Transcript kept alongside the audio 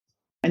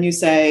and you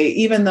say,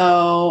 even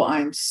though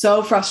I'm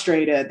so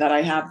frustrated that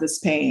I have this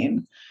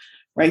pain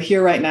right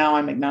here, right now,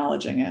 I'm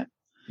acknowledging it.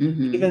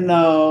 Mm-hmm. Even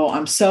though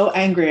I'm so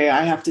angry,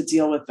 I have to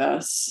deal with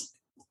this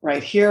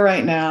right here,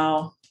 right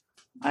now,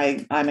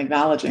 I'm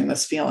acknowledging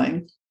this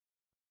feeling.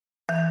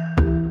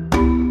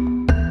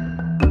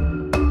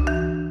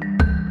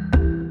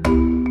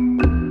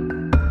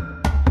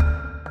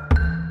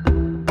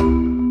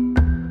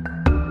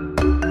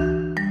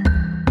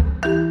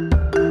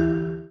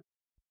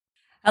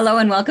 Hello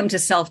and welcome to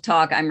Self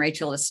Talk. I'm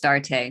Rachel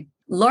Astarte.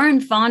 Lauren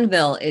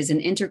Fonville is an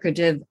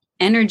integrative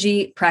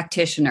energy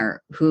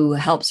practitioner who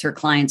helps her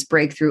clients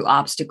break through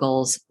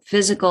obstacles,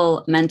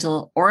 physical,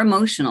 mental, or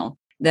emotional,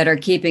 that are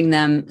keeping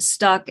them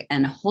stuck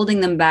and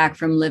holding them back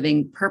from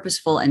living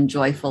purposeful and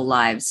joyful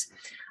lives.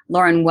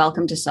 Lauren,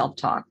 welcome to Self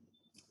Talk.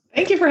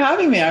 Thank you for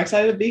having me. I'm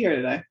excited to be here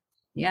today.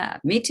 Yeah,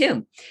 me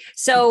too.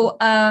 So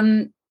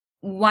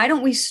why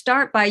don't we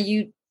start by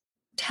you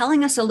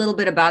telling us a little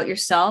bit about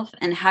yourself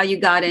and how you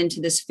got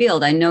into this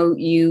field? I know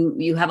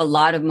you have a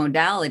lot of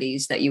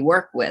modalities that you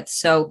work with.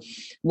 So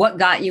what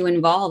got you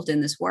involved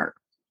in this work?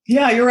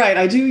 Yeah, you're right.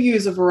 I do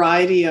use a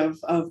variety of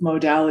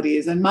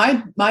modalities. And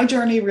my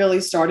journey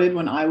really started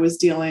when I was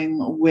dealing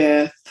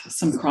with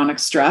some chronic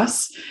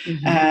stress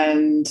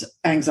and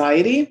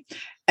anxiety.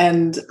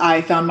 And I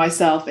found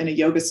myself in a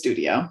yoga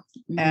studio.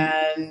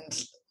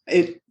 And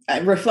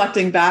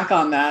reflecting back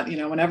on that,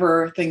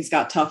 whenever things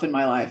got tough in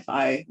my life,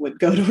 I would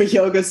go to a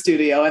yoga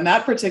studio. And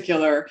that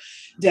particular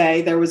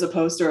day, there was a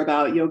poster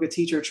about yoga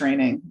teacher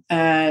training.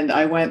 And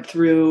I went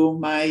through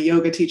my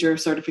yoga teacher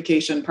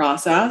certification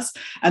process.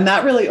 And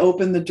that really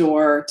opened the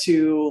door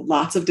to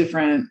lots of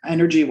different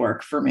energy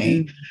work for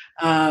me.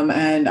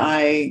 And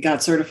I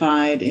got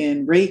certified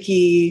in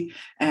Reiki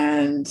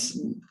and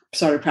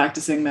started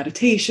practicing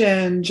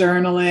meditation,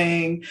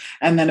 journaling,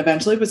 and then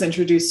eventually was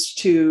introduced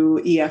to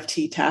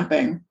EFT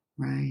tapping.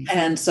 Right.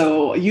 And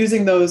so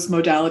using those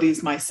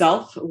modalities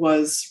myself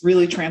was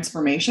really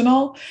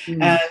transformational.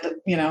 And,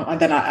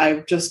 then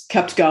I just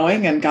kept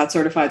going and got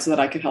certified so that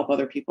I could help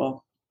other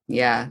people.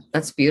 Yeah,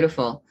 that's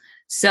beautiful.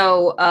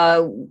 So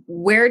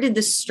where did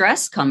the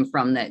stress come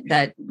from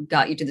that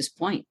got you to this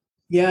point?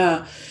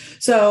 Yeah.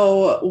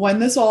 So when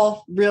this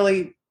all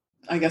really,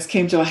 I guess,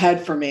 came to a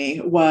head for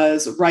me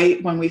was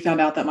right when we found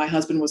out that my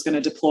husband was going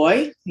to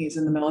deploy. He's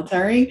in the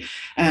military,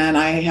 and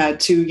I had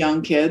 2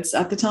 young kids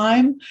at the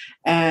time.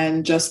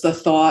 And just the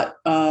thought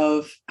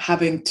of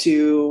having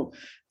to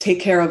take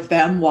care of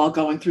them while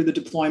going through the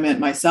deployment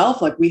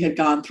myself, like we had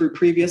gone through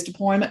previous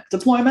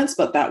deployments,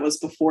 but that was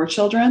before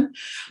children.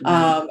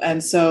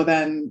 And so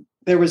then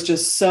there was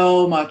just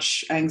so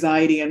much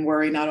anxiety and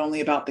worry, not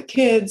only about the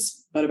kids,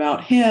 but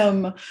about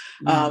him,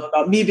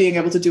 about me being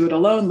able to do it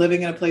alone,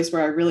 living in a place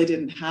where I really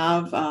didn't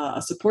have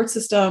a support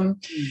system.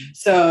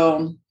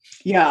 So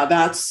yeah,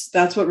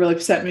 that's what really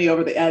sent me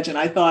over the edge. And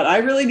I thought, I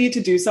really need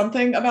to do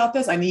something about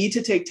this. I need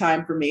to take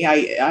time for me.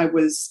 I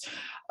was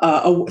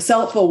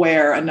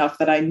self-aware enough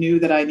that I knew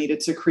that I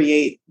needed to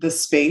create the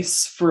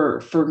space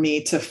for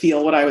me to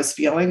feel what I was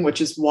feeling,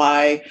 which is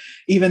why,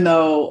 even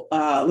though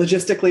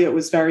logistically it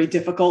was very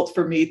difficult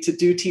for me to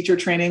do teacher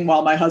training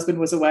while my husband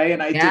was away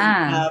and I didn't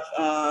have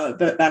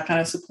that kind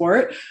of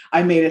support,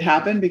 I made it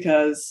happen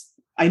because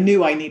I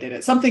knew I needed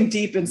it. Something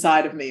deep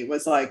inside of me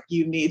was like,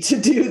 you need to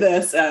do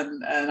this.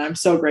 And I'm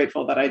so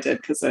grateful that I did,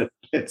 because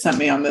it sent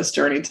me on this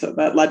journey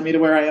that led me to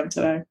where I am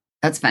today.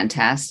 That's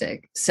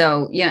fantastic.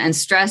 So, and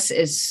stress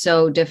is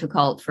so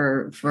difficult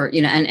for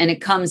and it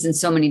comes in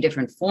so many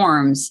different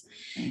forms.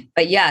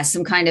 But yeah,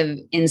 some kind of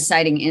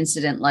inciting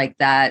incident like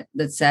that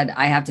said,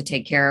 I have to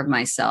take care of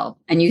myself.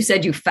 And you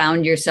said you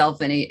found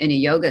yourself in a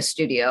yoga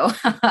studio.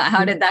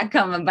 How did that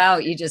come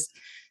about? You just...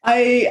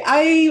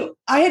 I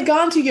had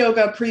gone to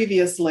yoga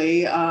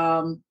previously,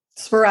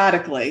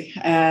 sporadically,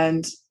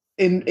 and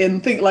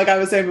like I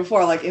was saying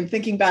before, like in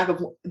thinking back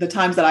of the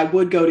times that I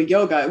would go to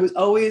yoga, it was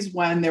always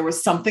when there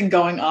was something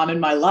going on in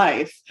my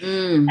life.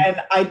 And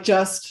I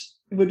just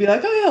would be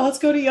like, oh yeah, let's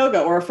go to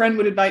yoga. Or a friend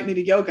would invite me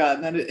to yoga.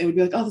 And then it would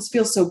be like, oh, this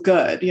feels so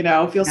good.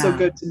 It feels so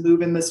good to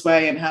move in this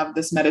way and have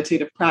this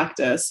meditative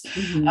practice.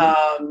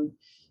 Divine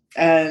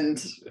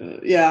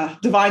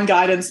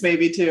guidance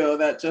maybe too,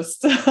 that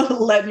just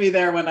led me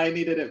there when I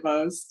needed it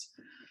most.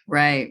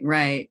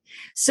 Right.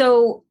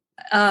 So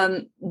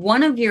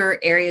one of your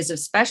areas of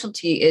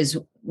specialty is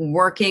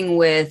working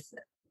with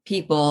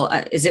people.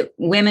 Is it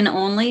women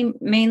only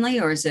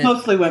mainly, or is it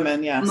mostly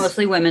women? Yes.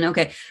 Mostly women.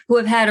 Okay. Who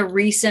have had a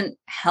recent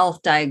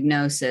health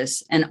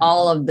diagnosis and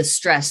all of the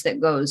stress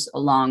that goes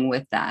along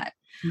with that.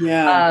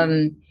 Yeah.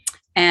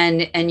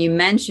 And you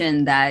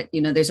mentioned that,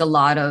 there's a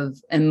lot of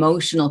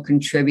emotional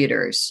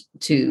contributors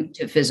to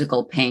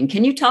physical pain.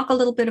 Can you talk a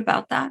little bit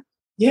about that?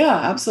 Yeah,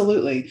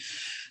 absolutely.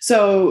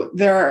 So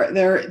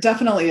there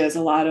definitely is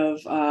a lot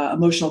of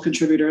emotional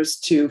contributors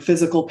to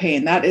physical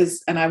pain. That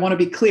is, and I want to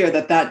be clear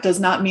that does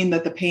not mean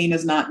that the pain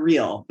is not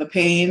real. The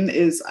pain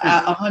is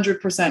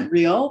 100%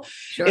 real.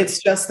 Sure. It's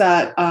just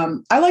that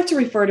I like to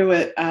refer to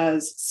it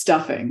as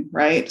stuffing,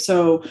 right?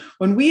 So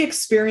when we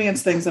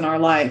experience things in our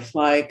life,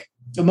 like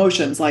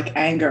emotions like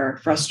anger,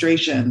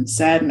 frustration,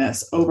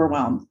 sadness,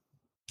 overwhelm.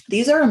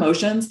 These are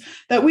emotions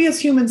that we as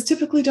humans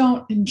typically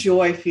don't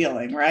enjoy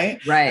feeling, right?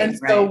 Right, And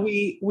so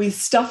right. we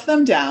stuff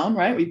them down,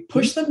 right? We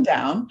push them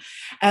down.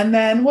 And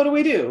then what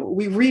do?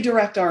 We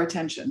redirect our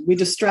attention. We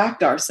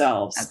distract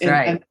ourselves That's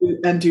right.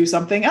 and do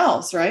something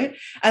else, right?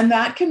 And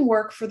that can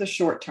work for the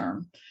short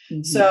term.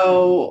 Mhm.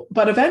 So,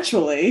 but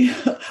eventually,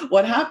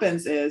 what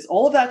happens is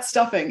all of that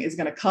stuffing is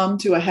going to come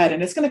to a head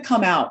and it's going to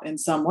come out in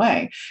some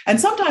way.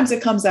 And sometimes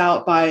it comes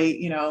out by,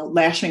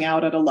 lashing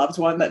out at a loved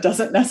one that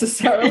doesn't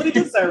necessarily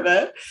deserve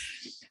it.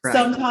 Right.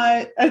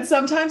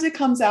 Sometimes it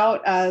comes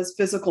out as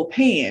physical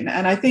pain.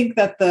 And I think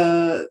that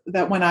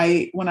when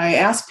I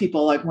ask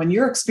people, like, when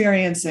you're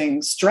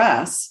experiencing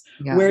stress,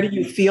 Yeah. where do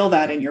you feel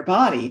that in your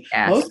body?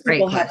 Yes, Most great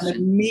people have an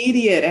question.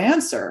 immediate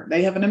answer.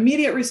 They have an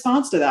immediate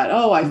response to that.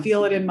 Oh, I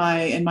feel it in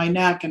my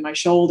neck and my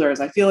shoulders.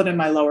 I feel it in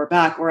my lower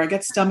back, or I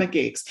get stomach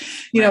aches.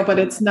 Right. But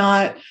it's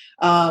not.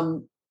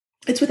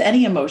 It's with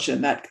any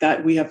emotion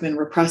that we have been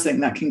repressing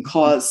that can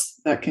cause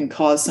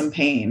some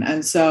pain.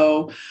 And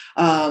so,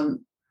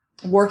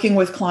 working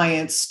with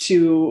clients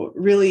to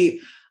really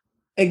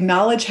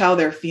acknowledge how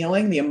they're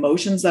feeling, the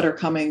emotions that are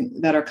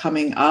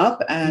coming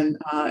up, and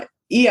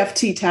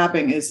EFT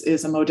tapping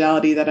is a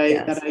modality that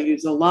I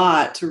use a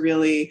lot to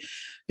really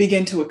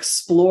begin to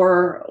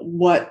explore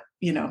what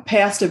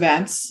past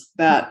events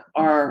that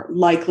are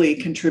likely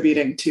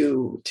contributing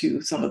to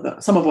some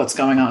of what's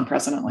going on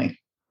presently.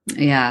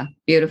 Yeah,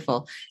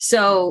 beautiful.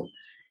 So,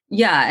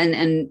 yeah,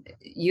 and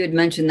you had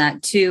mentioned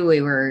that too.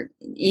 We were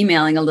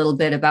emailing a little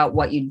bit about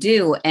what you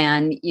do,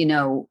 and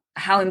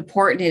how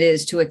important it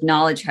is to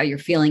acknowledge how you're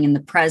feeling in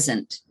the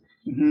present.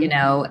 Mm-hmm.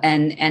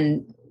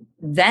 And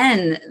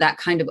then that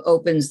kind of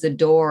opens the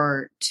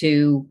door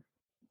to,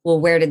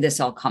 well, where did this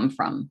all come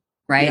from?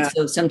 Right. Yeah.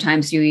 So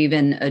sometimes you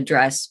even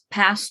address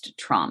past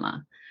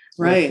trauma.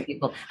 Right.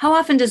 People. How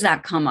often does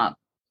that come up?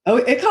 Oh,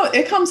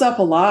 it comes up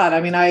a lot.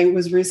 I mean, I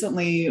was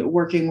recently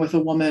working with a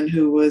woman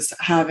who was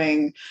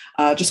having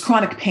just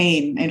chronic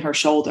pain in her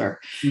shoulder,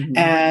 Mm-hmm.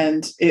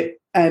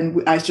 and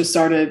I just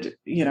started,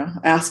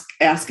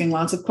 asking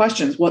lots of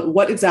questions.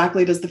 What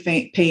exactly does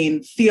the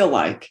pain feel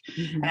like?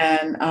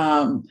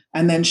 Mm-hmm.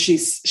 And then she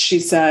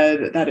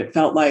said that it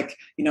felt like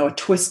a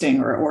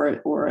twisting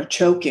or a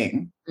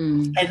choking.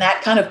 Mm. And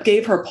that kind of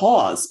gave her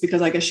pause,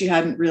 because I guess she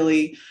hadn't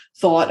really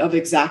thought of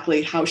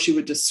exactly how she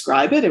would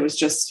describe it. It was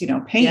just,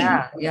 pain.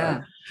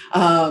 Yeah.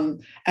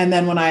 And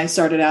then when I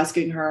started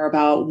asking her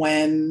about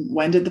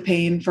when did the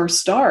pain first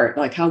start?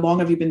 Like, how long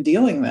have you been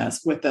dealing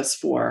with this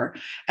for?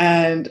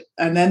 And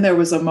then there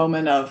was a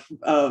moment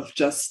of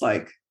just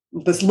like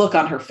this look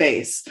on her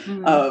face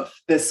of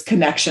this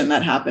connection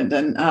that happened.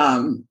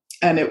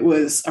 And it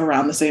was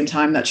around the same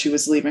time that she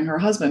was leaving her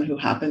husband, who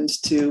happened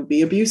to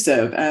be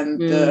abusive. And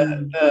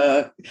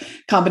the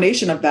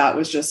combination of that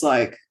was just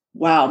like,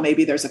 wow,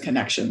 maybe there's a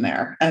connection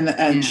there.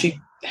 And she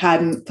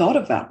hadn't thought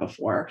of that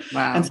before.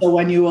 Wow. And so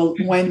when you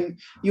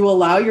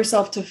allow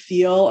yourself to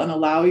feel and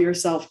allow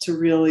yourself to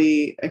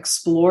really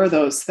explore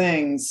those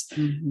things,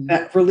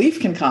 that relief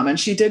can come. And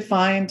she did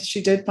find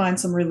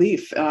some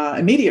relief,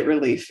 immediate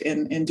relief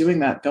in doing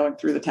that, going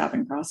through the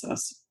tapping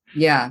process.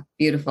 Yeah,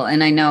 beautiful.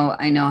 And I know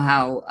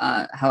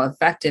how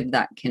effective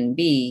that can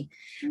be.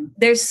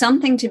 There's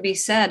something to be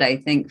said, I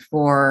think,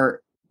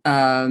 for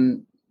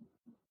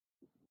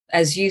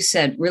as you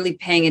said, really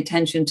paying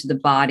attention to the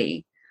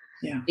body.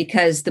 Yeah.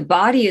 Because the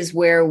body is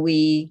where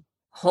we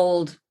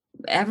hold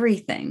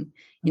everything.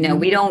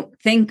 We don't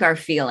think our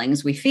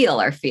feelings, we feel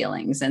our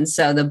feelings. And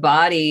so the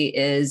body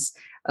is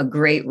a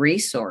great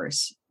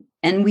resource,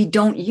 and we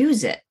don't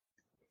use it.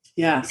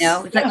 Yes.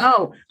 It's like,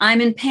 oh,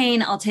 I'm in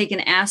pain, I'll take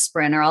an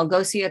aspirin, or I'll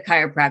go see a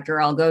chiropractor,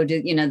 or I'll go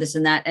do, this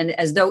and that. And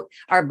as though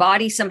our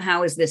body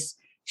somehow is this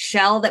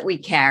shell that we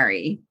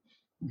carry,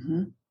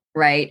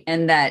 right?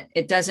 And that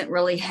it doesn't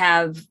really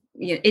have,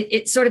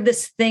 it's sort of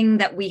this thing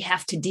that we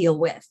have to deal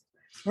with.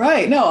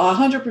 Right. No,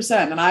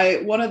 100%.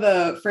 And one of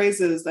the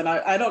phrases that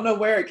I don't know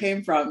where it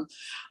came from,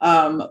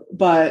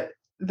 but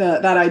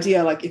that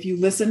idea, like, if you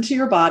listen to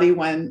your body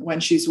when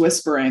she's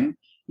whispering,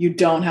 you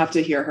don't have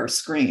to hear her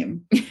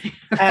scream.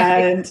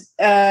 Right.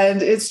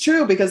 And it's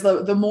true, because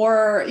the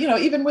more,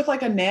 even with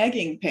like a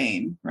nagging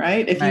pain,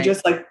 right? If you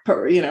just like,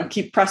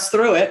 keep press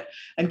through it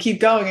and keep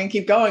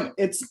going,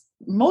 it's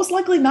most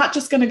likely not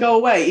just going to go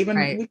away.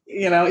 Even,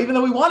 even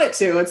though we want it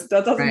to,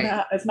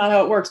 it's not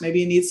how it works.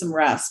 Maybe you need some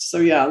rest. So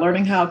yeah,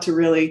 learning how to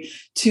really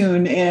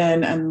tune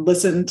in and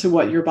listen to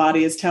what your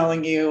body is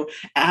telling you,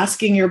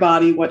 asking your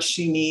body what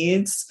she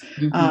needs,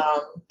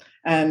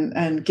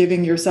 and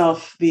giving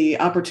yourself the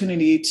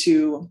opportunity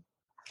to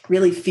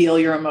really feel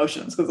your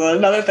emotions. Because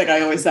another thing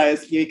I always say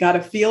is, you got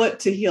to feel it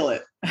to heal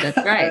it. That's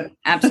right.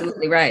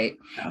 Absolutely right.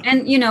 Yeah.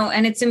 And,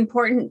 and it's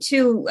important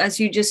too,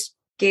 as you just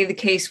gave the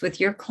case with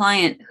your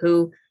client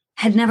who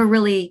had never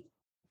really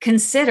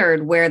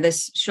considered where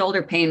this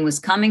shoulder pain was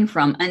coming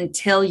from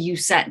until you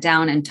sat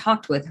down and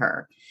talked with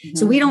her.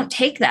 So we don't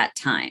take that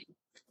time,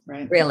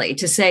 really,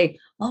 to say,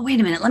 oh, wait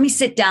a minute, let me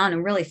sit down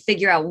and really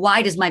figure out,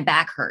 why does my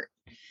back hurt?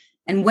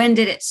 And when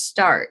did it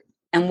start?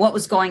 and what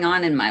was going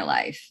on in my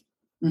life.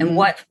 Mm-hmm. And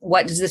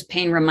what does this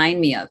pain remind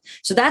me of?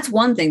 So that's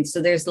one thing.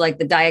 So there's like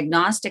the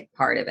diagnostic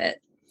part of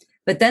it.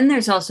 But then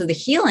there's also the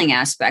healing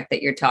aspect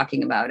that you're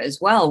talking about as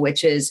well,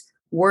 which is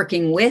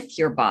working with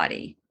your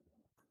body,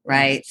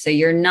 right? So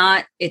you're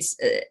not,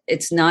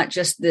 it's not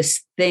just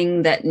this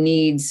thing that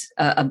needs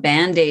a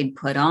Band-Aid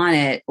put on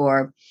it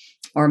or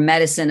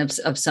medicine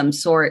of some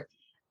sort,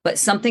 but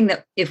something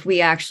that if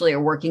we actually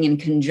are working in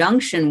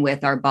conjunction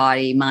with our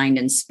body, mind,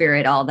 and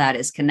spirit, all that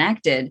is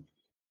connected,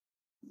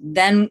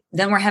 then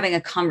we're having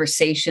a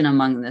conversation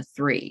among the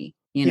three.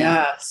 You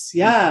know?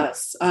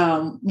 Yes.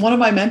 One of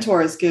my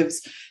mentors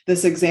gives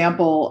this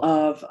example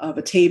of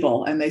a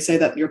table, and they say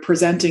that you're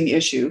presenting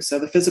issue. So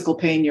the physical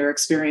pain you're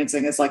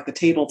experiencing is like the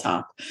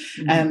tabletop,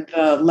 mm-hmm. and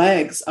the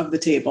legs of the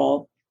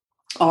table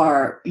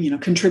are,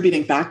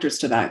 contributing factors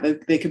to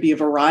that. They could be a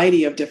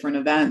variety of different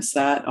events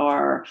that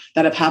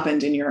have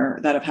happened in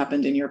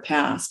your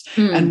past.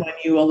 Mm. And when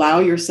you allow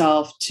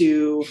yourself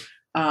to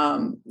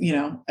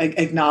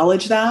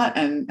acknowledge that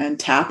and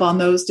tap on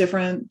those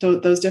different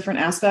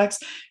aspects,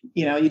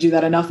 you do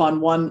that enough on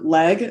one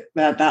leg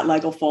that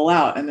leg will fall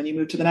out, and then you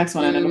move to the next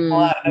one and it'll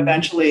fall out, and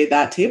eventually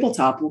that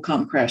tabletop will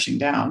come crashing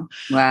down.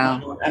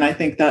 Wow. And I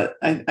think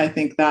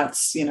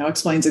that's,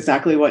 explains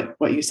exactly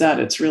what you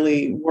said. It's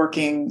really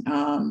working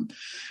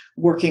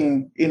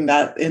in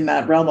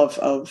that realm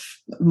of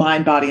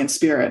mind, body, and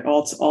spirit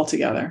all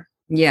together.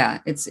 Yeah.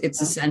 It's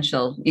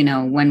essential,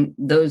 when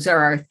those are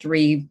our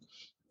three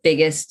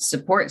biggest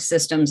support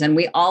systems, and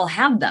we all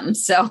have them.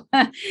 So,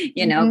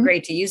 mm-hmm.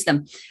 great to use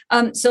them.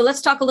 So let's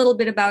talk a little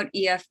bit about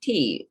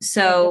EFT.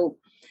 So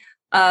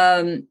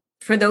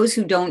for those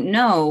who don't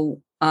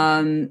know,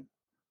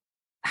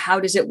 how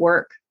does it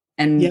work?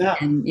 And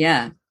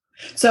yeah.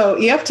 So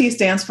EFT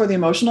stands for the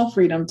Emotional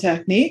Freedom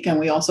Technique,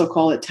 and we also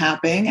call it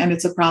tapping. And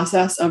it's a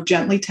process of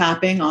gently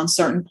tapping on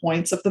certain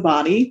points of the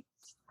body.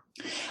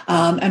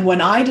 And when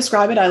I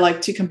describe it, I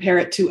like to compare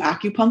it to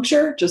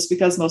acupuncture, just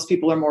because most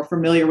people are more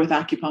familiar with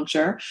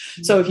acupuncture.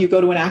 Mm-hmm. So if you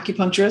go to an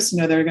acupuncturist,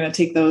 they're going to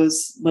take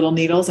those little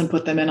needles and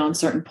put them in on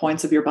certain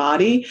points of your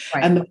body.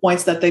 Right. And the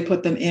points that they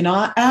put them in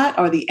at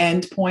are the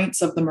end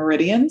points of the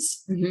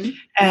meridians. Mm-hmm.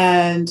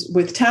 And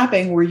with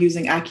tapping, we're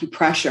using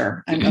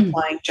acupressure and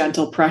applying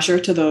gentle pressure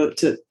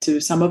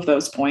to some of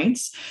those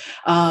points.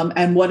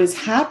 And what is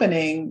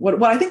happening,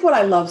 what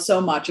I love so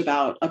much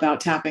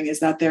about tapping is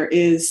that there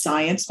is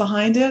science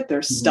behind it.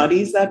 There's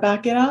studies that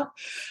back it up.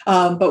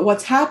 But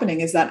what's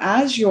happening is that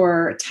as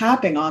you're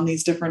tapping on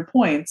these different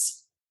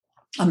points,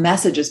 a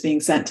message is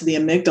being sent to the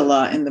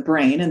amygdala in the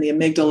brain. And the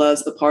amygdala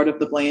is the part of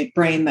the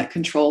brain that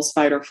controls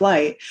fight or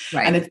flight.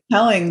 Right. And it's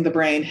telling the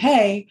brain,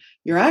 hey,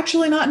 you're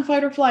actually not in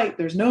fight or flight.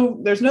 There's no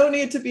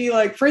need to be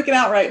like freaking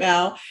out right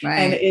now.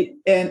 Right.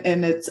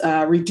 And it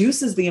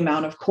reduces the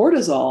amount of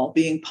cortisol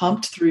being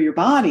pumped through your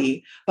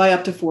body by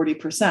up to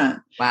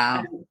 40%.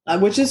 Wow.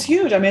 Which is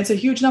huge. I mean, it's a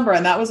huge number.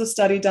 And that was a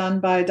study done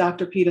by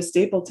Dr. Peter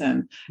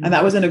Stapleton. Mm-hmm. And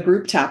that was in a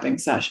group tapping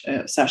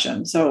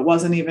session. So it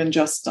wasn't even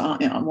just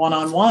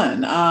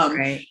one-on-one.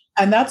 Right.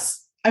 And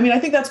I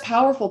think that's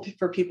powerful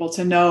for people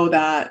to know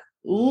that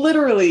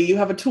literally you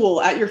have a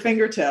tool at your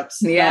fingertips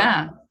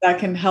that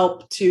can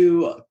help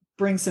to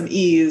bring some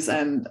ease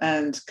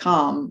and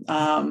calm.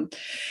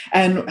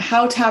 And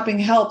how tapping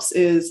helps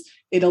is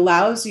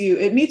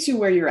it meets you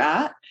where you're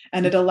at,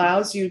 and it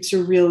allows you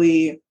to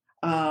really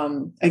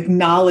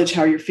acknowledge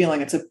how you're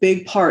feeling. It's a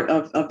big part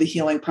of the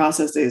healing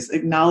process, is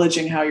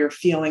acknowledging how you're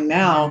feeling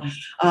now.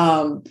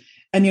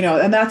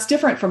 And that's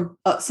different from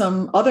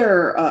some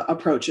other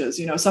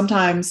approaches.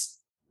 Sometimes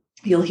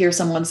you'll hear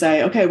someone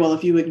say, okay, well,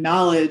 if you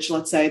acknowledge,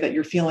 let's say that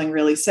you're feeling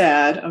really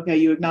sad, okay,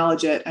 you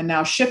acknowledge it, and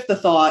now shift the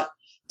thought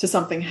to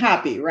something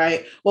happy,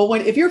 right? Well,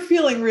 if you're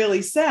feeling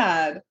really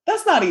sad,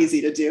 that's not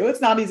easy to do.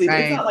 It's not easy.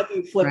 Right. It's not like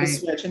you flip a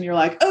switch and you're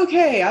like,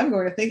 okay, I'm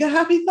going to think a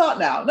happy thought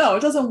now. No, it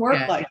doesn't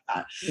work like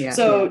that. Yeah.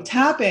 So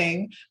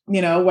tapping,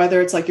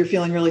 whether it's like you're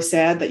feeling really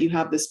sad that you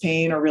have this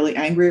pain, or really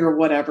angry, or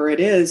whatever it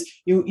is,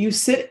 you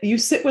sit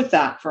with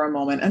that for a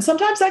moment. And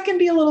sometimes that can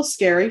be a little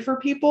scary for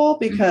people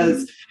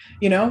because,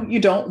 you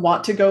don't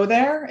want to go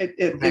there.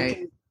 It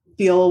can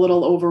feel a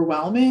little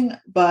overwhelming,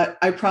 but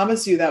I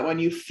promise you that when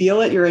you feel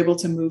it, you're able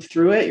to move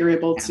through it. You're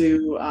able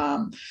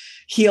to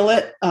heal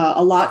it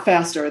a lot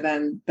faster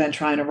than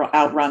trying to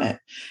outrun it.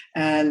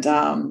 And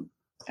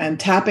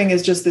tapping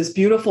is just this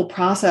beautiful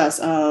process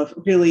of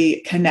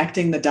really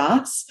connecting the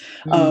dots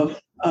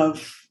of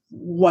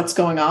what's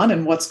going on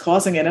and what's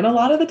causing it. And a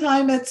lot of the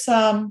time it's,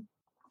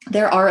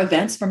 there are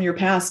events from your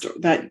past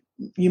that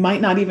you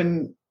might not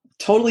even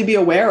totally be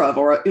aware of,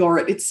 or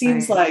it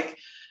seems like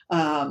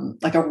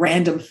a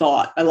random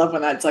thought. I love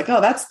when that's like,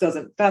 oh,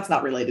 that's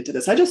not related to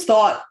this. I just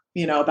thought,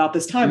 about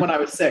this time when I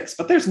was 6,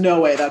 but there's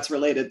no way that's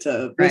related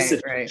to this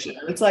situation.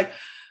 And it's like,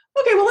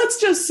 okay, well, let's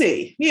just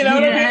see, what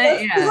I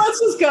mean? Let's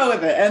just go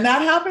with it. And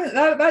that happens.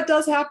 That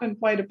does happen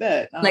quite a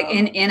bit. Like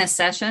in a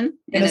session?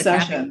 In a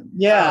session.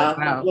 Yeah. Oh,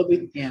 wow.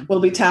 We'll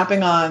be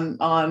tapping on,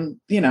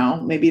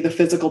 maybe the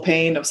physical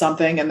pain of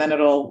something. And then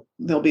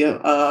there'll be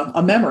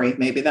a memory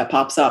maybe that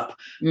pops up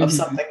of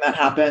something that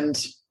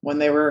happened when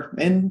they were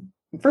in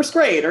first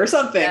grade or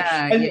something.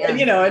 And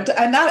you know,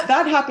 and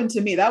that happened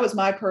to me. That was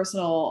my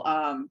personal,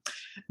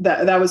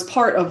 that was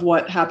part of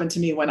what happened to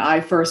me when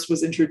I first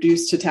was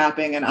introduced to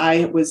tapping, and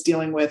I was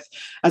dealing with,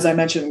 as I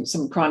mentioned,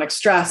 some chronic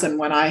stress. And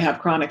when I have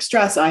chronic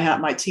stress, I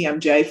have my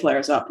TMJ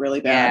flares up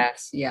really bad.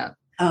 Yes. Yeah.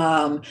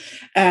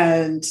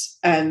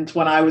 And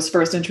when I was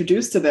first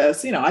introduced to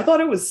this, you know, I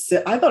thought it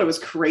was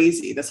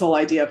crazy, this whole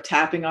idea of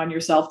tapping on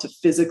yourself to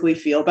physically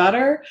feel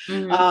better.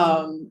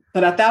 Mm-hmm.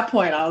 But at that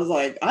point I was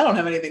like, I don't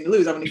have anything to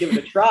lose. I'm going to give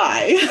it a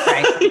try.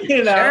 Right.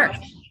 You know?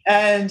 Sure.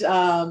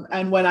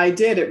 And when I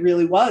did, it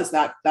really was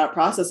that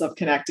process of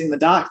connecting the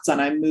dots. And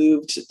I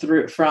moved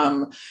through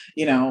from,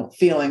 you know,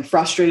 feeling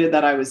frustrated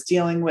that I was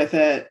dealing with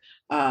it,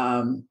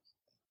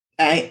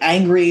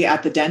 angry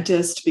at the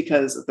dentist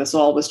because this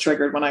all was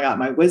triggered when I got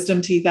my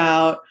wisdom teeth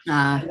out.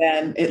 And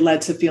then it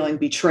led to feeling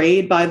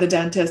betrayed by the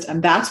dentist.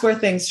 And that's where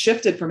things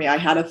shifted for me. I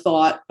had a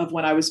thought of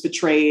when I was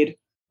betrayed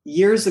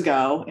years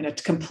ago in a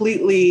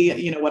completely,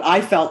 you know, what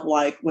I felt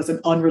like was an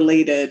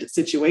unrelated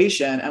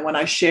situation. And when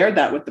I shared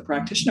that with the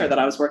practitioner that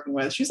I was working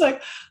with, she's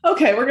like,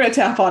 okay, we're going to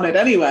tap on it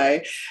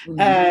anyway.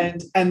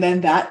 Mm-hmm. And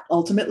then that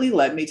ultimately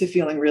led me to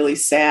feeling really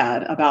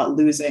sad about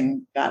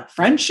losing that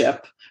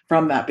friendship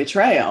from that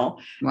betrayal.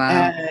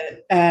 Wow.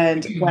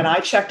 And when I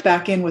checked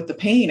back in with the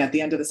pain at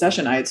the end of the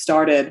session, I had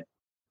started,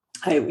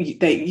 when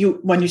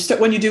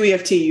you do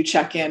EFT, you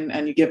check in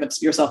and you give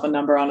yourself a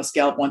number on a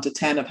scale of 1 to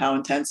 10 of how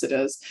intense it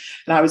is.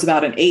 And I was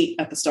about an 8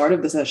 at the start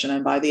of the session.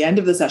 And by the end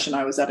of the session,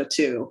 I was at a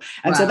 2.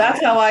 And so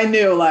that's how I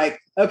knew, like,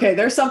 okay,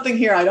 there's something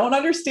here. I don't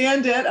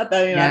understand it. At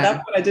that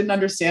point, I didn't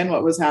understand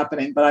what was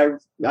happening, but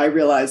I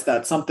realized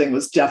that something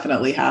was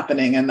definitely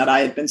happening and that I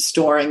had been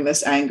storing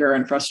this anger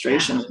and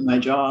frustration in my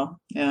jaw.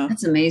 Yeah.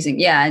 That's amazing.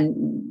 Yeah.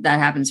 And that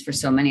happens for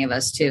so many of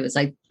us too. It's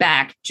like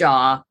back,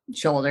 jaw,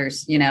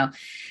 shoulders, you know.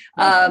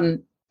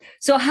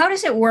 So how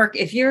does it work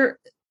if you're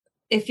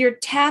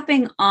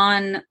tapping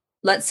on,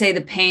 let's say,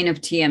 the pain of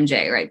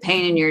TMJ, right?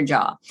 Pain in your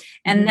jaw.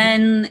 And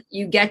then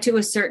you get to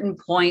a certain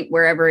point,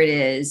 wherever it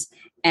is,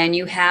 and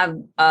you have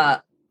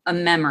a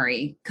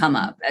memory come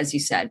up, as you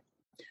said.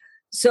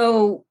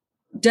 So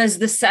does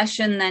the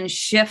session then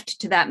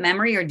shift to that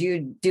memory, or do you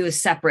do a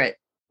separate?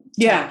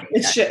 Yeah,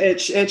 it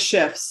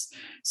shifts.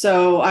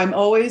 So I'm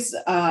always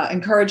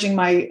encouraging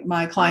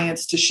my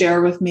clients to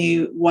share with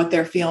me what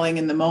they're feeling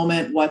in the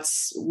moment,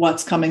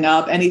 what's coming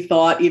up, any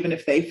thought, even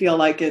if they feel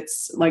like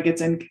it's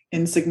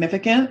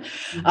insignificant.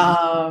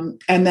 Mm-hmm.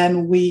 And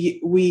then we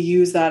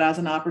use that as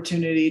an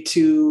opportunity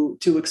to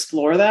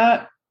explore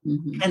that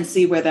and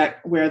see where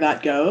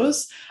that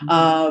goes.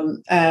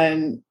 Mm-hmm.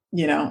 And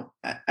you know,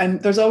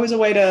 and there's always a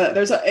way to,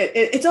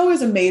 it's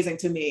always amazing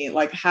to me,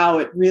 like how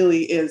it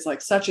really is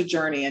like such a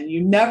journey, and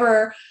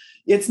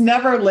it's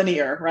never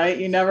linear, right?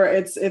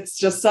 It's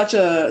just such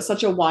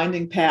a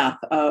winding path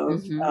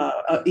of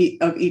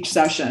each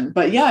session.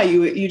 But yeah,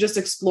 you just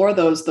explore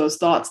those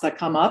thoughts that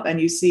come up,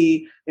 and you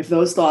see if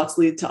those thoughts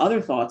lead to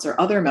other thoughts or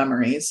other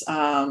memories,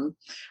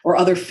 or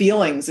other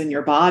feelings in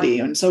your body.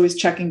 And it's always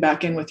checking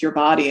back in with your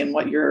body and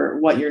what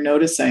you're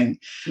noticing.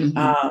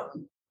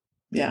 Mm-hmm.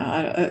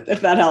 If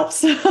that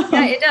helps.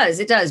 Yeah,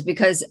 it does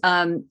because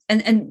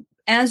and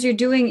as you're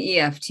doing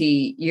EFT,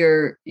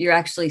 you're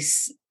actually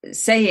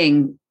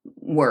saying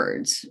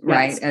words,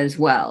 right? Yes. As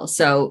well.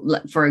 So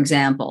for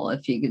example,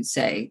 if you could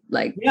say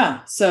like,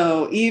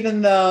 so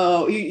even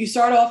though you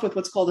start off with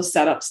what's called a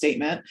setup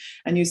statement,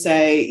 and you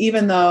say,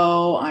 even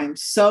though I'm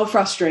so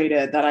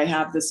frustrated that I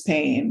have this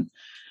pain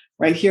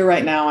right here,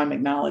 right now, I'm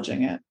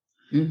acknowledging it.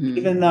 Mm-hmm.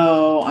 Even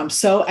though I'm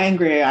so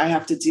angry, I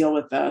have to deal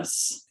with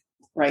this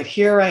right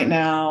here, right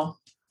now,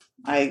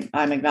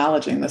 I'm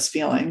acknowledging this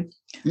feeling.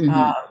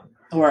 Mm-hmm.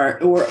 Or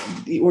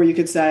you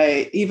could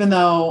say, even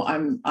though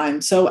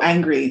I'm so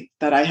angry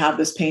that I have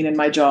this pain in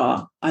my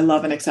jaw, I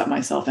love and accept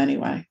myself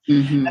anyway.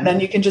 Mm-hmm. And then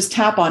you can just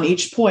tap on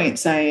each point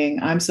saying,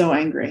 I'm so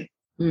angry.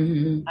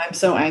 Mm-hmm. I'm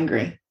so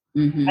angry.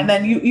 Mm-hmm. And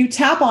then you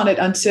tap on it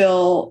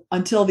until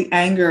the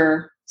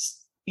anger,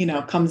 you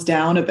know, comes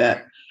down a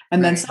bit.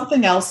 And then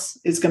something else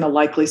is going to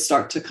likely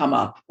start to come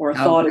up, or a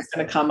thought is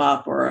going to come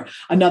up, or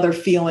another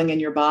feeling in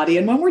your body.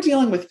 And when we're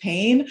dealing with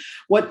pain,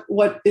 what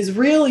is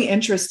really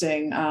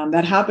interesting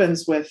that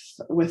happens with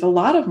a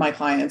lot of my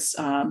clients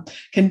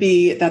can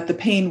be that the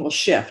pain will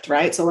shift,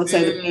 right? So let's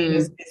say the pain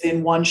is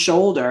in one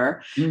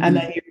shoulder, and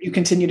then you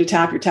continue to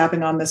tap. You're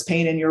tapping on this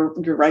pain in your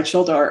right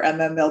shoulder, and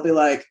then they'll be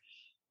like,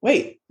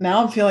 wait,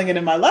 now I'm feeling it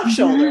in my left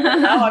shoulder.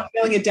 Now I'm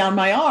feeling it down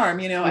my arm,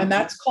 you know, and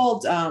that's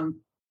called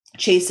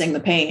chasing the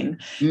pain.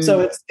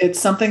 So it's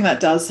something that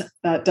does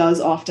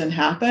often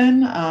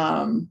happen.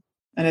 And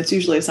it's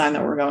usually a sign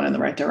that we're going in the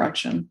right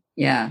direction.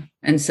 Yeah.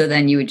 And so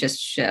then you would just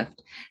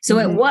shift. So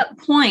at what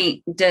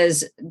point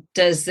does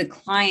the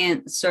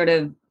client sort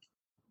of,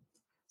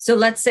 so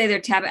let's say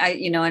they're tapping,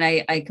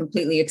 I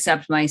completely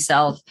accept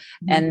myself.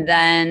 And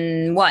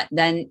then what?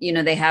 Then, you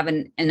know, they have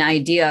an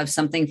idea of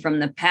something from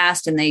the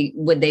past, and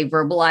would they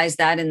verbalize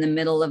that in the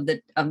middle of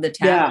the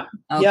tap?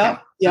 Yeah. Okay.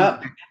 Yep.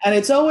 Okay. And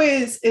it's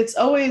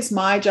always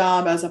my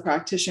job as a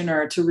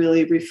practitioner to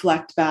really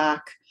reflect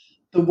back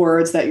the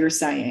words that you're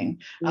saying.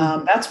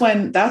 Mhm.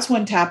 That's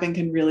when tapping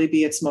can really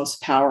be its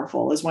most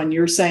powerful, is when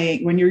you're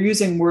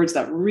using words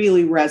that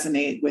really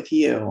resonate with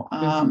you.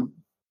 Mhm.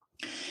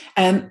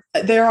 And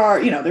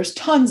there's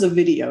tons of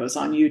videos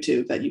on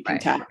YouTube that you can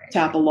Right.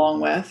 tap along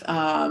with,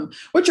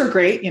 which are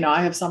great.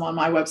 I have some on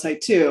my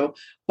website too.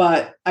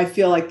 But I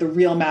feel like the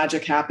real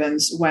magic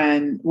happens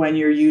when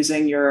you're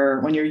using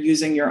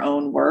your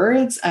own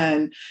words.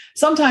 And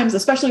sometimes,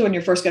 especially when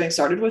you're first getting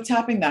started with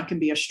tapping, that can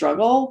be a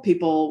struggle.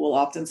 People will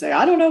often say,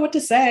 "I don't know what to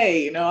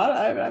say."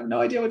 I have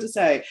no idea what to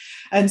say.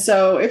 And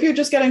so, if you're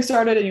just getting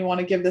started and you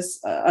want to give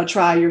this a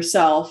try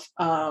yourself,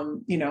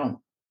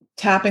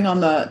 tapping on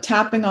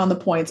the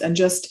points and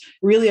just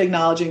really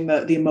acknowledging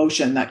the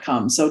emotion that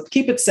comes. So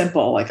keep it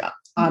simple, like,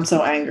 I'm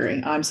so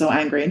angry,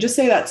 and just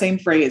say that same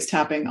phrase,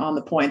 tapping on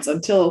the points,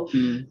 until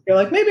Mm. you're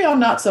like, maybe I'm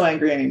not so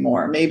angry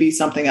anymore, maybe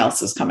something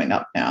else is coming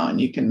up now, and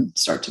you can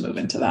start to move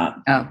into that.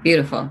 Oh,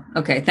 beautiful.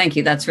 Okay, thank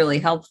you. That's really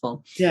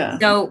helpful. Yeah.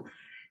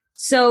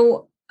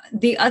 So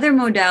the other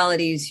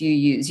modalities you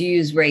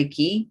use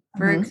Reiki,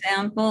 for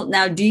example.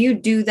 Now, do you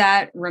do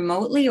that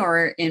remotely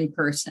or in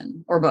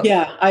person, or both?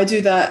 Yeah, I do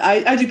that.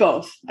 I do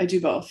both.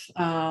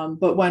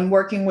 But when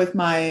working with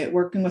my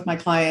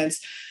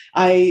clients,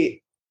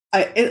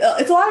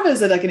 it's a lot of it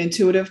is like an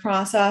intuitive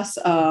process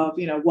of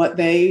what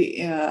they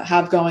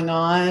have going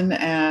on,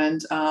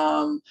 and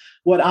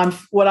what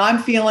I'm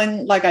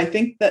feeling like I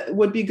think that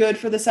would be good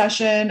for the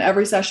session.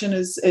 Every session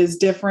is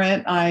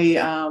different.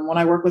 When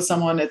I work with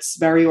someone, it's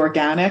very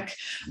organic.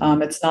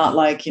 It's not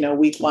like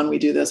week 1 we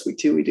do this, week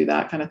 2 we do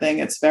that kind of thing.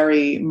 It's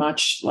very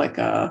much like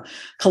a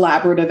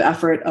collaborative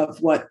effort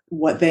of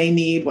what they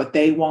need, what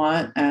they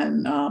want,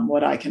 and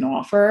what I can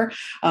offer.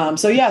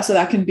 So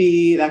that can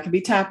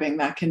be tapping,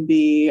 that can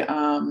be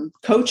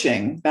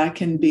coaching, that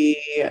can be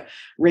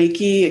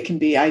Reiki. It can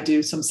be, I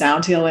do some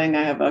sound healing.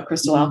 I have a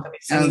crystal alchemy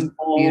singing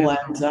bowl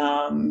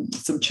and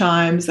some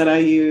chimes that I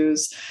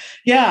use.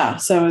 Yeah.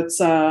 So it's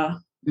a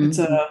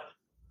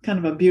kind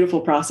of a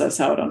beautiful process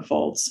how it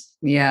unfolds.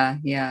 Yeah.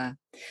 Yeah.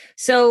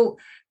 So,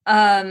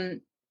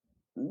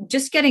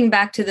 just getting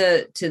back to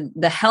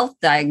the health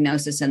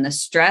diagnosis and the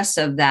stress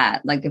of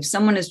that, like if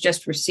someone has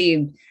just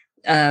received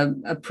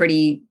a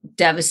pretty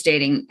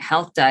devastating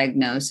health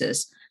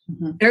diagnosis,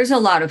 there's a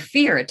lot of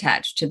fear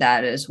attached to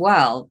that as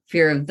well.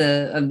 Fear of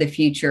the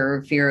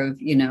future, fear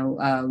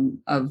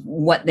of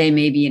what they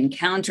may be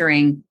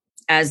encountering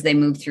as they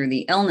move through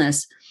the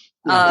illness.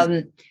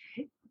 Yes.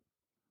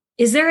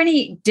 Is there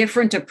any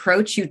different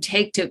approach you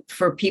take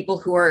for people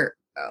who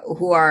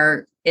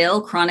are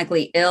ill,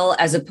 chronically ill,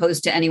 as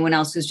opposed to anyone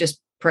else who's just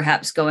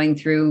perhaps going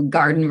through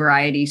garden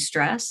variety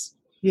stress?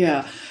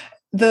 Yeah.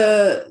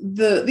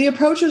 The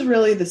approach is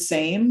really the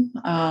same,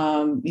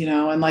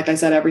 and like I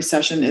said, every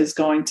session is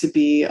going to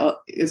be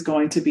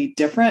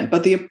different,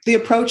 but the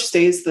approach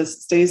stays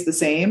the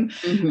same.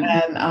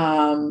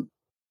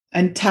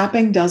 And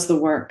tapping does the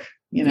work.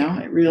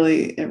 It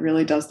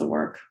really does the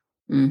work.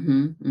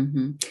 Do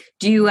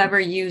you ever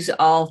use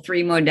all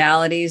 3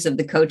 modalities of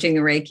the coaching, the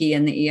Reiki,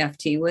 and the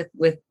EFT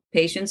with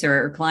patients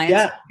or clients?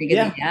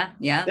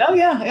 Yeah. Oh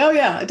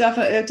yeah. It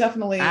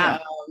definitely. Wow.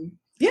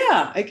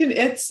 Yeah, it can.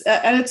 It's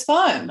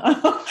fun, and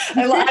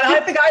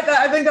I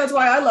think that's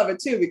why I love it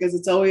too, because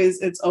it's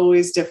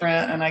always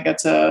different, and I get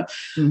to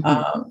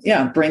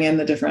bring in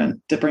the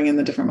different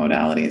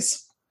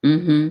modalities.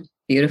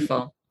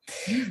 Beautiful.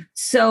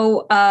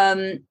 So,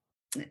 have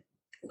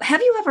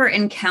you ever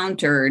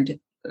encountered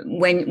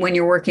when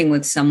you're working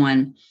with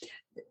someone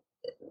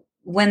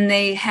when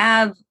they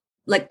have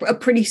like a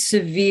pretty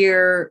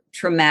severe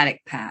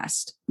traumatic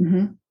past,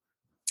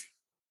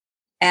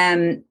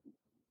 and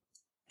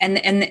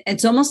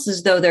it's almost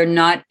as though they're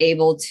not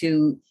able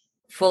to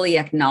fully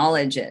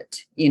acknowledge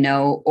it,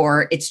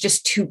 or it's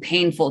just too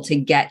painful to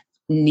get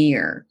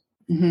near.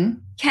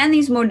 Can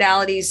these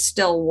modalities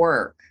still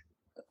work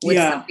with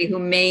somebody who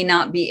may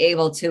not be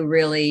able to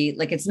really,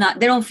 like,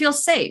 they don't feel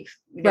safe,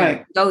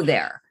 right? Go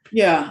there.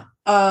 Yeah.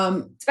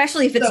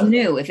 Especially if it's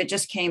new, if it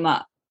just came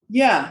up.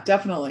 Yeah,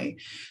 definitely.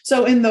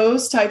 So in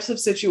those types of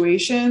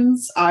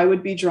situations, I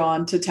would be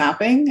drawn to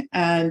tapping,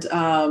 and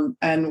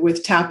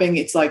with tapping,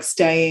 it's like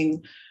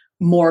staying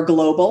more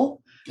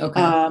global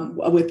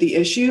with the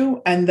issue.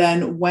 And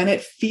then when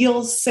it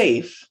feels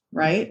safe,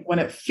 right? When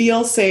it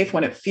feels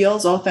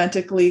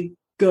authentically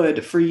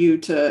good for you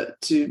to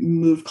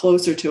move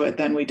closer to it,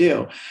 then we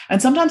do.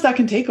 And sometimes that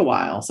can take a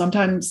while.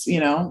 Sometimes,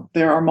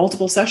 there are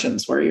multiple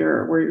sessions where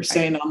you're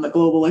staying on the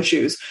global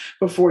issues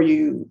before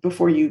you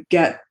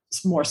get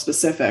more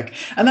specific.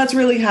 And that's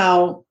really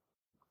how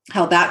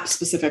that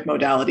specific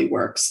modality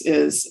works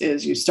is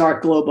you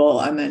start global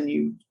and then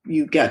you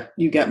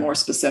get more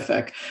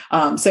specific.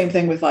 Same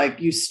thing with,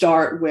 like, you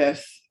start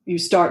with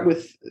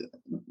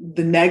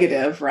the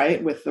negative,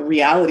 right? With the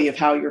reality of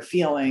how you're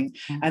feeling,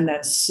 and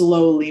then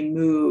slowly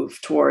move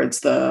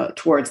towards the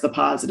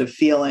positive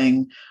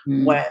feeling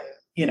when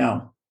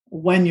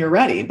you're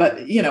ready.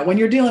 But when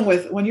you're dealing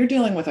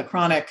with a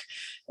chronic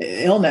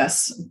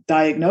illness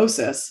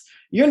diagnosis,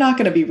 you're not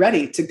going to be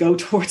ready to go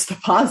towards the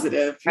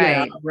positive,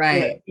 right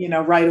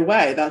right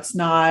away. That's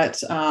not,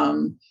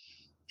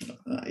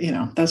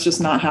 that's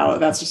just not how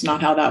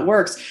that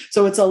works.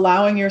 So it's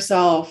allowing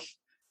yourself,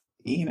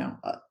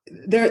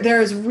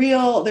 there is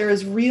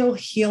real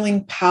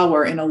healing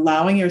power in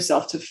allowing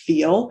yourself to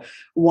feel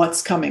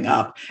what's coming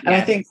up. And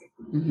I think,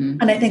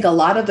 and I think a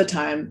lot of the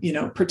time,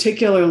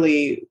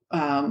 particularly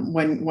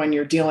when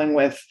you're dealing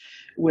with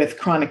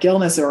chronic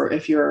illness, or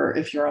if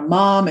you're a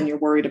mom and you're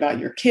worried about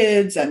your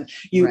kids, and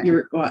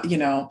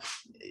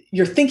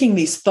you're thinking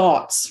these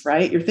thoughts,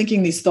 right? You're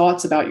thinking these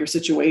thoughts about your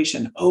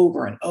situation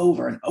over and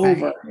over and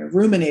over, and you're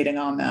ruminating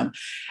on them.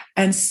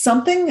 And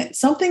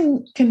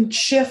something can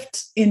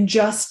shift in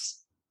just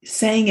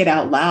saying it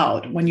out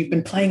loud when you've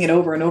been playing it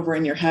over and over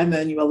in your head, and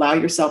then you allow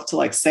yourself to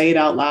like say it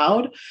out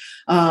loud.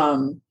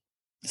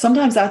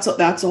 Sometimes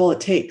that's all it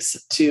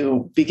takes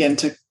to begin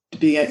to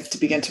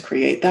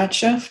create that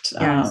shift.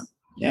 Yes.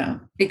 Yeah.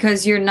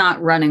 Because you're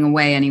not running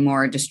away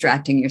anymore,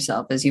 distracting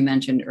yourself, as you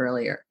mentioned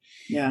earlier.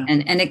 Yeah.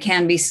 And it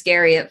can be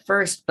scary at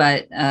first,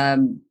 but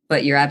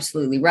you're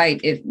absolutely right.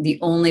 If the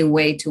only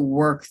way to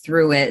work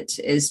through it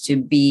is to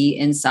be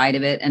inside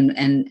of it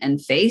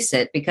and face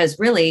it, because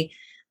really,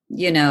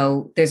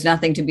 there's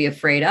nothing to be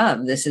afraid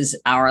of. This is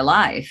our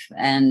life.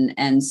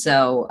 And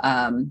so,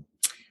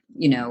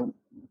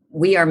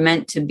 we are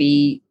meant to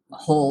be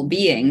whole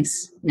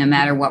beings, no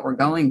matter what we're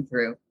going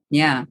through.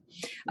 Yeah.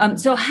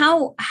 So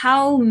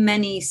how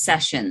many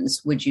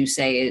sessions would you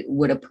say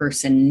would a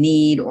person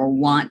need or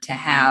want to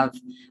have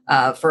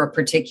for a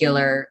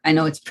particular, I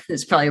know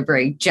it's probably a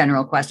very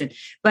general question,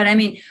 but I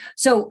mean,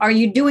 so are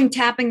you doing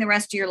tapping the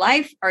rest of your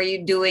life? Are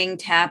you doing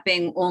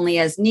tapping only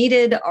as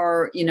needed,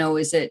 or,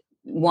 is it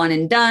one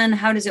and done?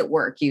 How does it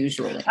work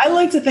usually? I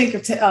like to think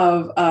of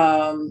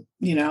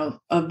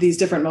these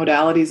different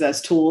modalities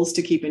as tools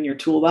to keep in your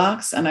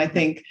toolbox. And I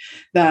think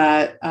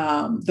that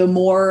the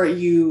more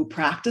you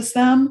practice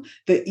them,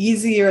 the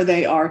easier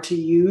they are to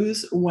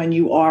use when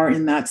you are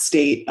in that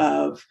state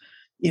of,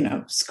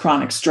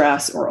 chronic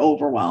stress or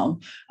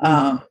overwhelm.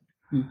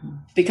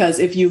 Because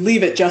if you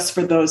leave it just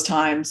for those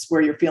times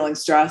where you're feeling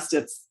stressed,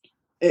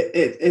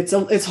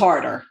 it's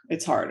harder.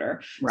 It's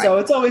harder. Right. So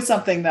it's always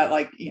something that,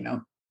 like,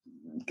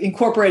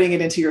 incorporating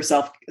it into your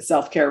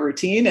self-care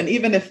routine. And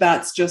even if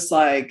that's just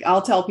like,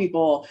 I'll tell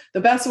people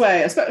the best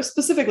way,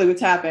 specifically with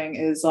tapping,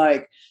 is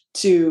like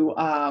to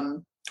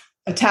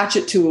attach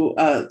it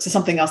to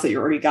something else that you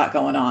already got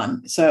going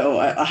on. So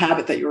a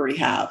habit that you already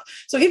have.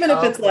 So even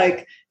if it's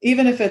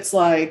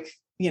like,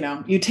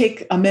 you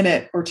take a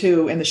minute or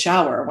two in the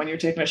shower when you're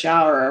taking a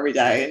shower every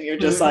day, and you're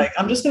just like,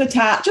 I'm just going to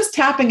tap. Just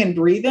tapping and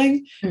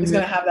breathing is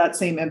going to have that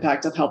same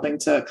impact of helping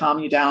to calm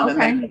you down.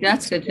 Okay, and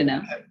that's good to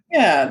know.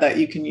 Yeah, that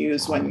you can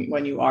use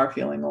when you are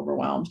feeling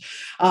overwhelmed.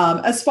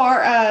 As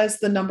far as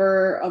the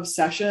number of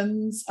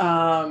sessions,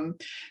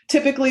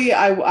 typically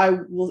I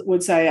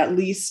would say at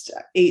least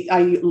 8.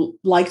 I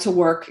like to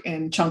work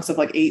in chunks of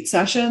like 8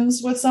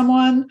 sessions with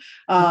someone,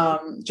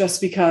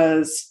 just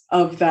because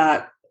of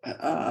that.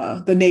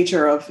 The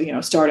nature of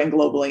starting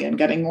globally and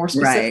getting more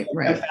specific.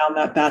 Right. I found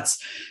that's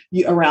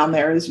around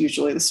there is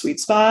usually the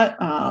sweet spot.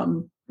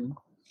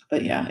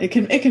 But yeah, it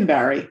can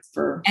vary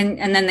for. And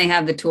then they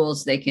have the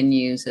tools they can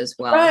use as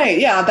well. Right.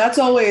 Yeah. That's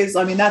always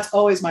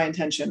my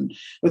intention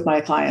with my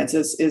clients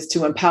is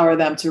to empower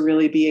them to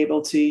really be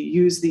able to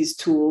use these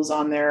tools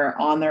on their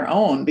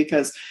own,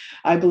 because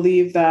I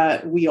believe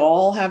that we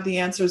all have the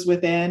answers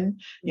within.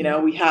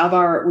 We have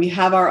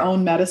our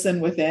own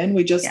medicine within.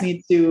 We just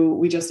need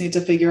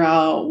to figure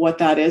out what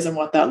that is and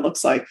what that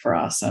looks like for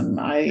us. And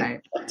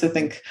I like to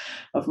think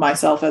of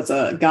myself as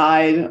a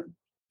guide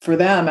for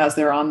them as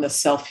they're on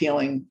this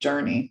self-healing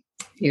journey.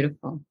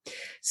 Beautiful.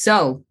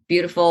 So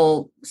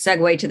beautiful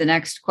segue to the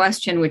next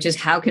question, which is,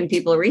 how can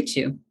people reach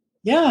you?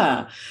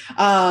 Yeah.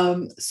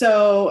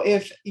 So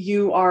if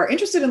you are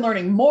interested in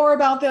learning more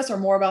about this or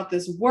more about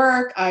this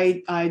work,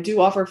 I do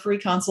offer free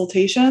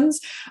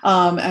consultations,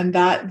 and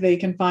that they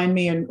can find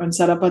me and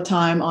set up a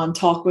time on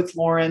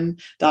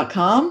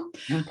talkwithlauren.com.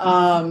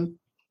 Okay.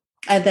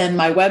 And then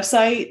my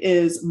website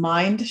is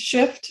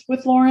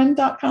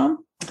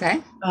mindshiftwithlauren.com.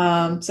 Okay.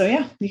 So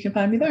yeah, you can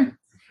find me there.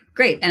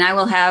 Great. And I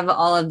will have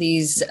all of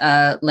these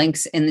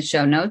links in the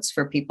show notes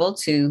for people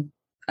to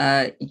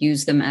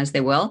use them as they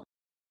will.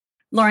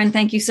 Lauren,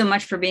 thank you so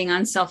much for being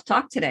on Self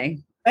Talk today.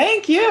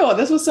 Thank you.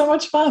 This was so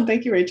much fun.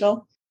 Thank you,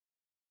 Rachel.